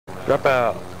Drop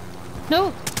out.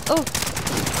 No. Oh.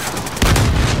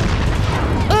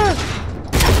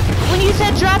 When you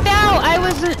said drop out,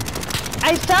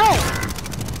 I fell.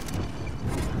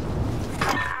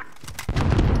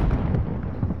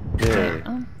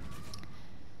 Yeah.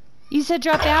 You said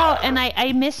drop out, and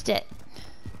I missed it.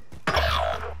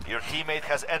 Your teammate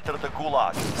has entered the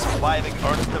gulag. Surviving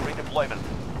earns them redeployment.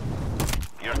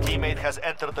 Your teammate has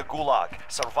entered the gulag.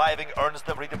 Surviving earns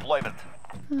them redeployment.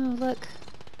 Oh, look.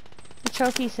 The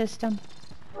trophy system.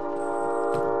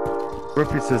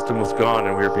 Trophy system was gone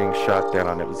and we were being shot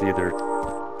down. It was either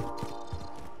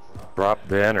drop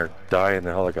then or die in the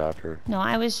helicopter. No,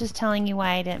 I was just telling you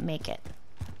why I didn't make it.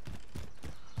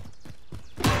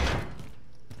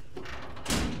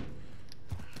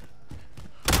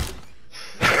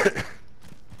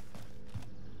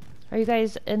 Are you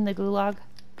guys in the gulag?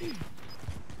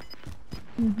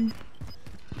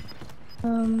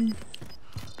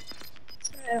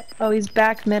 Oh, he's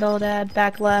back middle, Dad.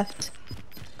 Back left.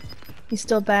 He's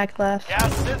still back left.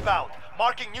 Gas is inbound.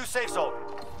 Marking new safe zone.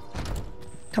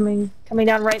 Coming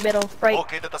down right middle. Right.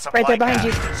 Located the supply Right there behind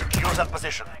you. Secure that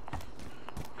position.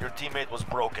 Your teammate was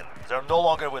broken. They're no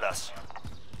longer with us.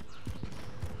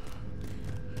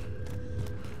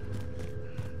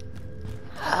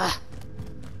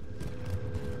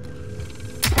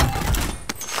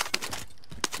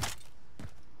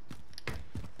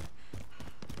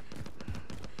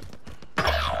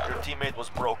 Your teammate was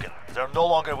broken. They're no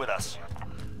longer with us.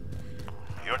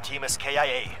 Your team is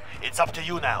KIA. It's up to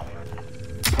you now.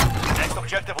 Next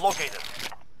objective located.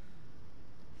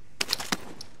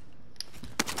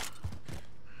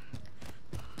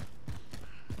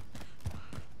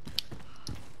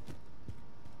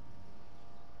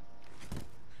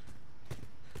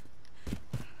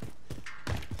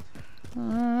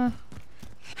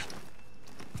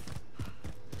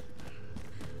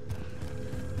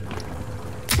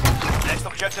 Next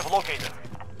objective located.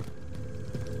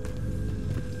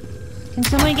 Can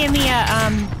someone give me a,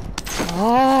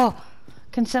 oh!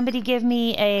 Can somebody give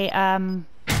me a,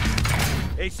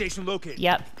 A station located.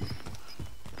 Yep.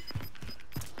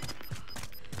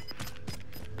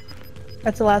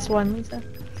 That's the last one, Lisa.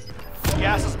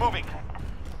 Gas is moving.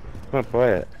 Come on,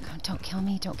 play it. Oh, don't kill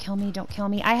me, don't kill me, don't kill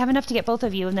me. I have enough to get both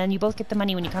of you, and then you both get the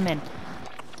money when you come in.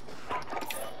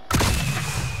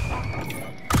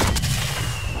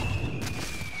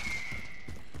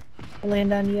 I'll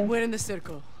land on you. We're in the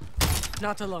circle.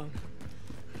 Not alone.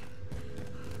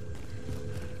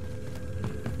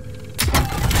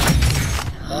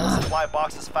 All supply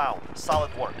boxes found. Solid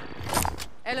work.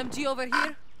 LMG over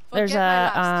here. There's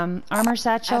Forget my a last. armor Have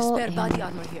satchel. spare body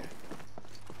armor here.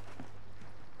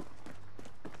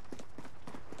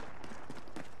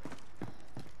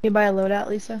 You buy a loadout,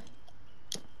 Lisa?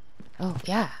 Oh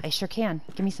yeah, I sure can.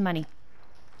 Give me some money.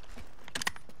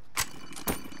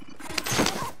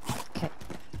 Okay.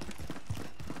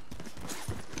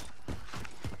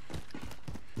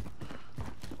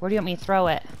 Where do you want me to throw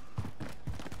it?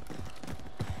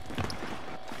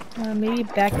 Maybe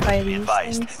back by Be these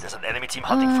advised, things. there's an enemy team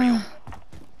hunting for you.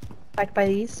 Back by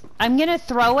these. I'm gonna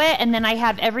throw it, and then I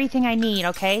have everything I need.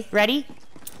 Okay, ready?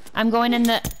 I'm going in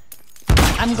the.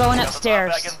 I'm going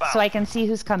upstairs so I can see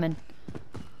who's coming.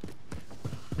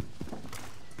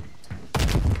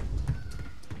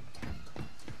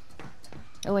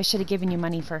 Oh, I should have given you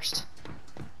money first.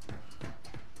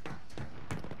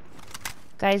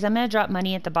 Guys, I'm gonna drop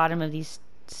money at the bottom of these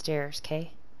stairs,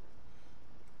 okay?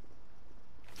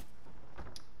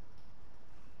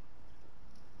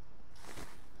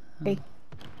 Okay.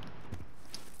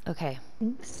 Okay.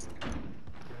 Thanks.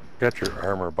 Got your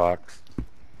armor box.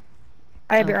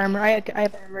 I have your armor. I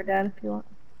have armor, Dad, if you want.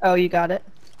 Oh, you got it.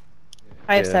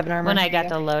 I have 7 armor. When I Here got you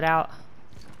the go. loadout.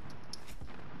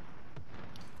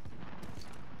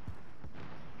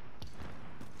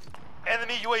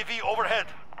 Enemy UAV overhead.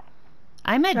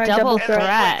 I'm a Try double double threat.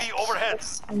 threat. UAV overhead.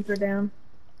 Enter down.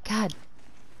 God.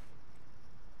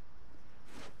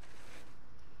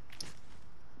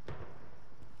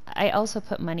 I also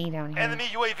put money down here. Enemy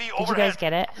UAV Did overhead. you guys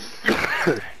get it?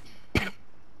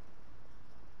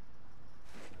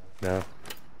 No.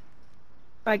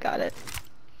 I got it.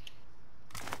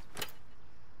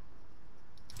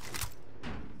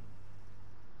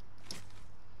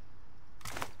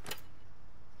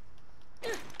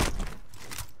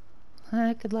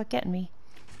 Good luck getting me.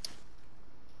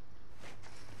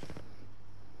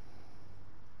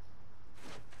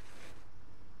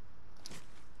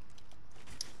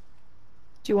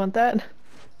 Do you want that?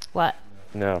 What?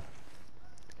 No.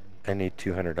 I need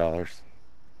 $200.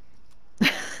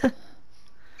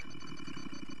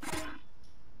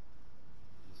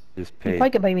 Just You paid. probably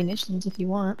could buy munitions if you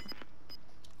want.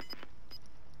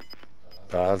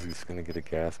 I was just gonna get a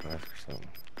gas mask or something.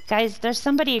 Guys, there's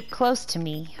somebody close to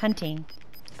me hunting.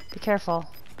 Be careful.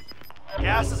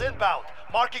 Gas is inbound.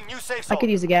 Marking new safe I zone. could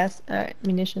use a gas.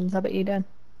 Munitions. How about you, Dan?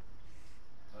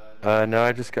 No,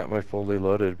 I just got my fully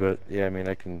loaded, but yeah, I mean,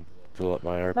 I can fill up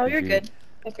my RPG. No, you're good.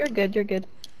 If you're good, you're good.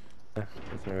 That's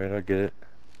alright, I'll get it.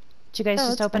 Did you guys No,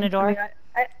 just it's open fine. a door? I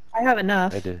mean, I have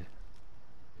enough. I did.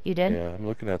 You did? Yeah, I'm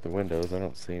looking at the windows. I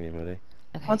don't see anybody.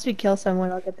 Okay. Once we kill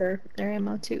someone, I'll get their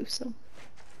ammo too. So.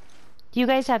 Do you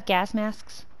guys have gas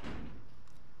masks?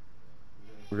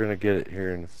 We're gonna get it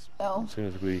here No. as soon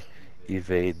as we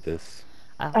evade this.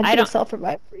 I don't.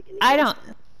 self-revive. I don't.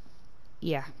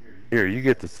 Yeah. Here, you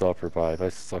get the self-revive. I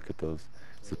suck at those.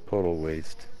 It's a total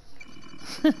waste.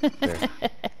 There.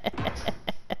 I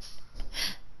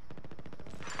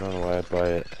don't know why I buy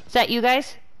it. Is that you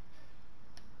guys?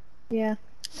 Yeah.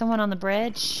 Someone on the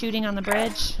bridge? Shooting on the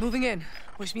bridge? Moving in.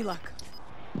 Wish me luck.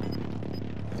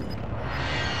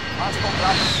 Hostile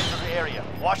dropping into the area.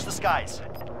 Watch the skies.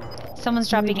 Someone's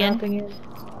dropping in.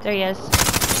 There he is.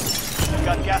 We've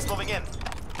got gas moving in.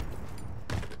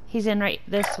 He's in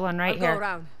this one right I'll here. go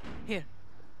around. Here.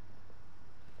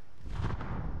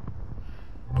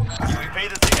 We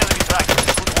evaded the enemy tracker.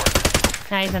 Good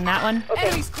work. Now he's in that one. Okay,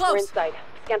 Enemies we're close. inside.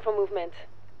 Scan for movement.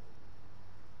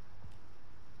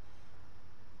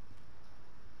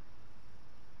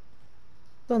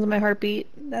 Sounds my heartbeat.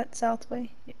 That south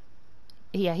way. Yeah.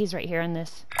 Yeah, he's right here in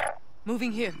this.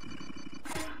 Moving here.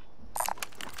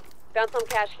 Found some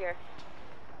cash here.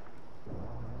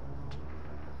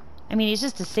 I mean, he's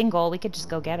just a single. We could just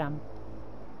go get him.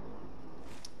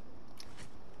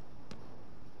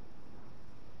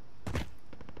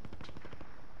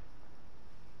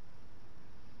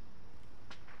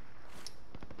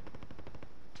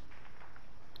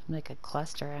 Like a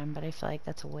cluster him, but I feel like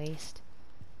that's a waste.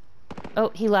 Oh,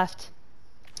 he left.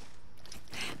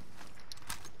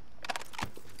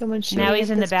 Someone shooting Now he's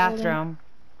at in the this building. bathroom.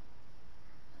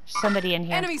 There's somebody in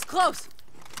here. Enemies close.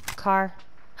 Car.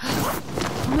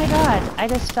 Oh my god, I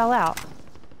just fell out.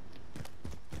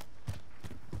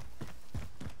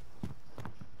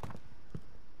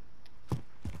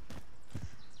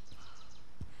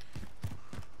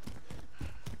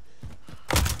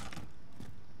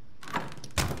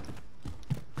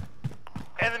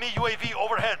 Enemy UAV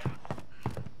overhead.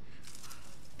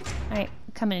 Alright,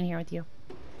 I'm coming in here with you.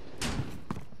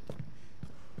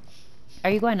 Are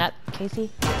you going up, Casey?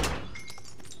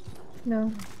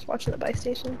 No, just watching the buy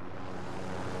station.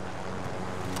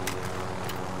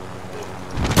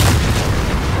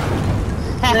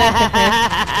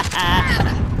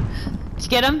 Did you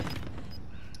get him?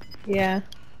 Yeah,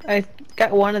 I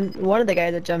got one of the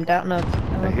guys that jumped out. No,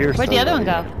 I hear Where'd the other one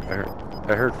somebody.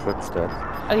 go? I heard footsteps.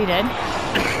 Oh, you did?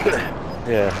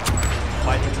 Yeah.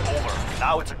 Fighting's over.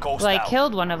 Now it's a ghost Well, I town.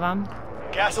 killed one of them.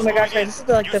 Gas is Oh my gosh, moving guys, in. this is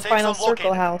like New the safe final zone circle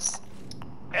located. house.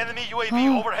 Enemy UAV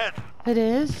Oh. overhead. It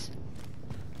is?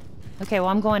 Okay, well,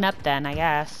 I'm going up then, I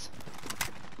guess.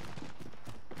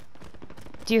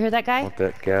 Do you hear that guy? Want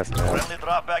that gas mask. Friendly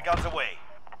drop back on the way.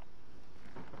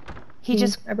 He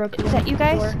just... I broke Is that you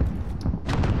guys? door.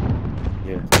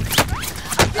 Yeah.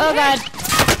 Oh god!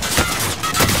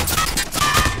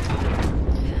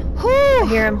 I Whew!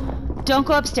 hear him. Don't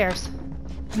go upstairs.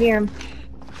 I hear him.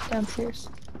 Downstairs.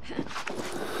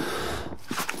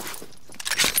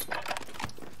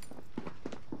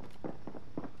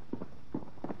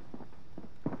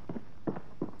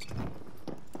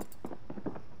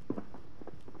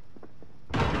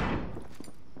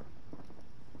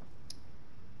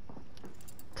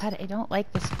 God, I don't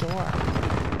like this door.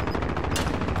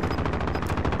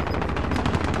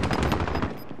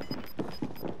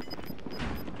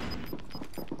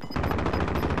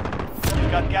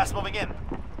 We've got gas moving in.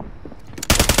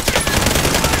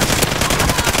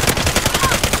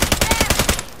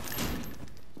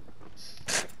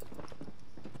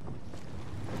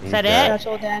 Is that He's it? That's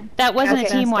all dead. That wasn't Okay.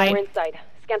 a team We're wipe. inside.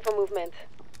 Scan for movement.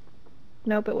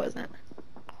 Nope, it wasn't.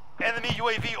 Enemy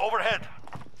UAV overhead.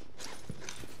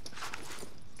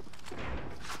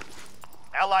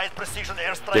 Allied precision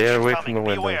airstrike Stay away incoming. from the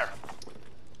windows. Beware.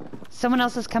 Someone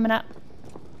else is coming up.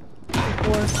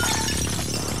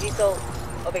 Diesel,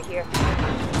 over here.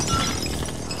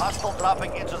 Hostile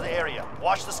dropping into the area.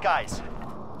 Watch the skies.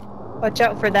 Watch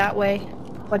out for that way.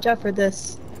 Watch out for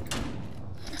this.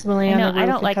 Someone I on know, the roof I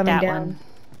don't and like coming that down.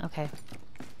 one. Okay.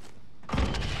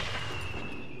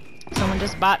 Someone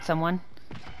just bought someone.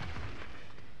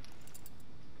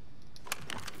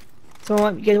 So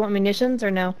you guys want munitions or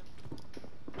no?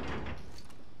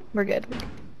 We're good.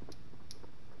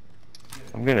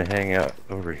 I'm gonna hang out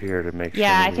over here to make sure.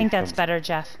 Yeah, I nobody think that's comes- better,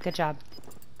 Jeff. Good job.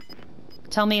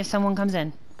 Tell me if someone comes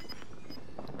in.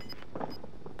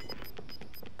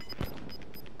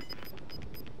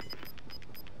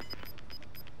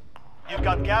 You've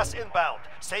got gas inbound.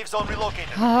 Safe zone relocated.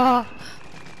 Oh.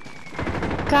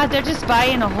 God, they're just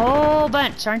buying a whole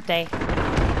bunch, aren't they?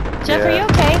 Jeff, are you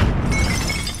okay?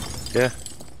 Yeah.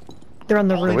 They're on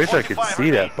the I roof. wish I could 45 see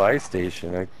remain. that buy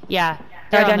station. Yeah,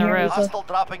 they're Right on down the here, roof. Lisa. Hostile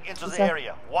dropping into the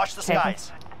area. Watch the Okay.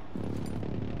 skies.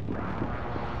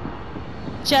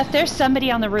 Jeff, there's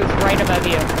somebody on the roof right above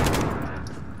you.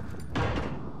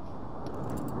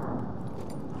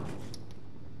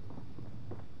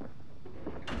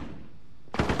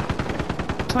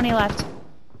 $20 left.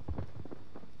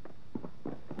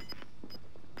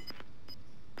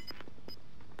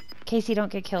 Casey,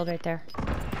 don't get killed right there.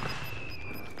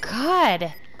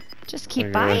 God, just keep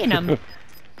Okay. buying them. You've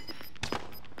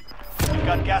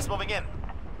got gas moving in.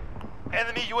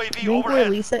 Enemy UAV I think where overhead.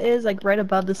 Lisa is, like right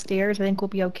above the stairs, I think we'll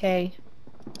be okay.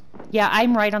 Yeah,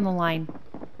 I'm right on the line.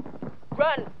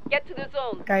 Run! Get to the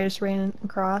zone! Guy just ran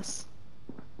across.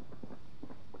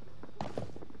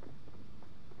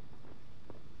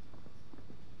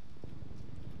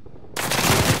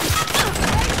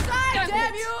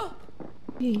 Damn you!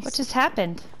 Jeez. What just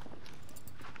happened?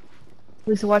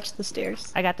 Lisa, watch the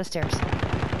stairs. I got the stairs.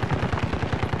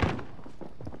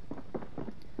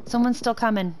 Someone's still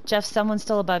coming. Jeff, someone's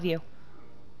still above you.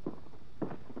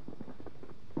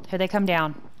 Here they come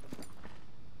down.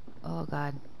 Oh,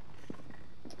 God.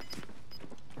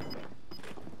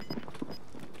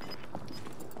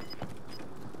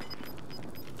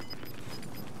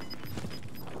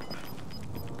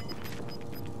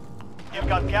 You've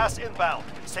got gas inbound.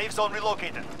 Safe zone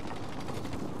relocated.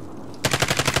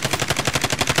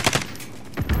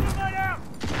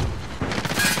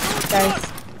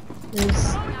 Guys,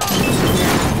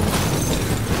 there's...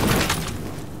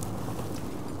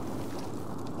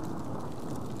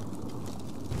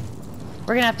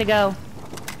 We're gonna have to go.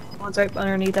 one's right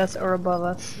underneath us or above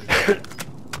us.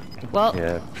 Well,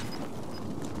 Yeah.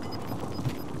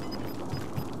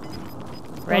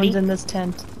 ready? One's in this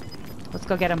tent. Let's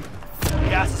go get him.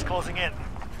 Gas is closing in.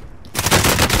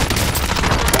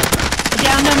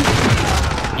 Downed him.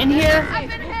 In here.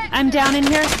 I'm down in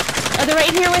here. Are they right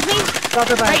in here with me?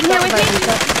 Self-revive, Right in here with me?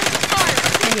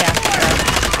 self-revive, Yeah.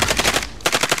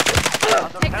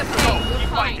 Under 10 zone. Keep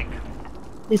fighting.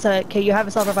 Lisa, okay, you have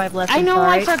a self-revive left. I know, I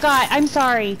right? forgot. I'm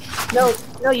sorry. No,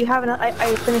 you haven't.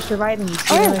 I finished reviving you,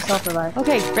 so you have a self-revive.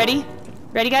 Okay, ready?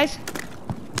 Ready, guys?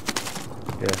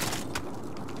 Yeah.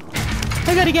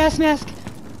 I got a gas mask.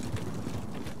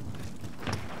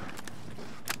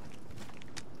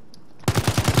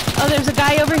 Oh, there's a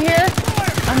guy over here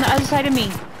on the other side of me.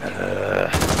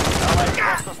 Allied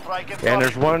cluster strike And incoming.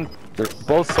 there's one. There's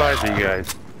both sides of you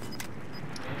guys.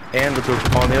 And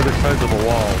on the other sides of the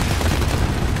wall.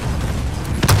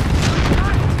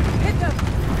 Hit them!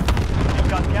 You've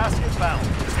got gas inbound.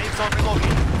 Safe zone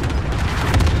relocated.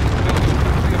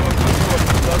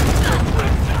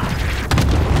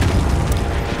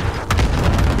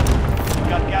 You've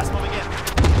got gas moving in.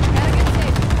 Gotta get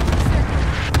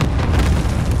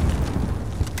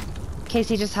safe.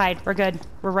 Casey, just hide. We're good.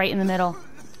 We're right in the middle.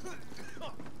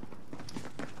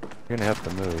 You're gonna have to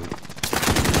move.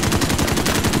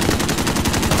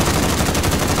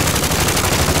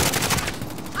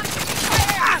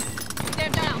 They're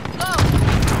down. Low.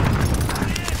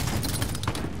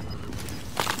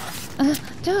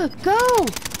 Doug, go!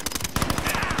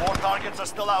 4 targets are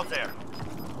still out there.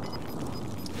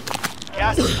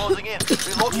 Gas is closing in.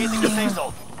 Relocating the safe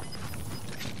zone.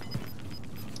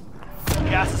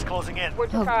 Gas is closing in. We're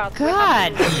too Oh, far out.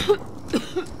 God.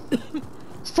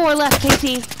 4 left,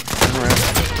 Casey.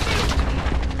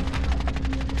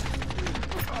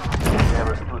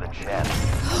 Never stood a chance.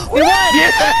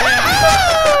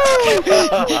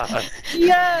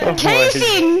 Yeah! Oh my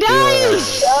Casey,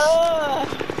 nice!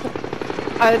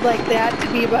 I would like that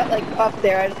to be about like up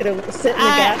there. I was gonna sit in the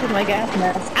gas with my gas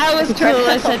mask. I was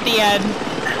clueless at the end.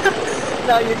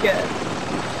 No, you're good.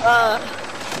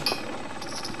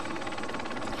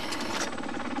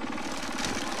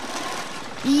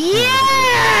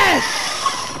 Yes!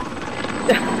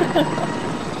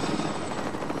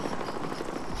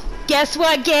 Guess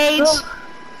what, Gage?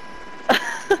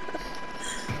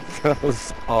 That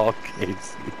was all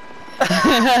Casey.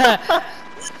 I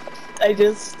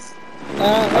just.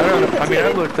 I don't know. I mean,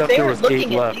 I looked up, They there were was 8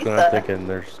 looking at left, and I'm Lisa. thinking,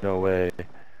 there's no way.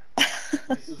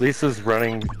 Lisa's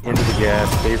running into the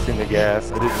gas, facing the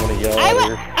gas. I didn't want to yell I at was,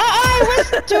 her. I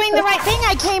was doing the right thing.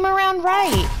 I came around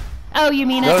right. Oh, you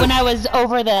mean it No. when I was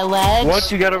over the ledge?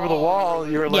 Once you got over the wall,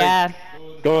 you were like, Yeah.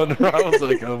 going. I was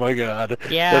like, oh my god.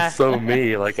 Yeah. That's so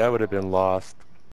me. Like I would have been lost.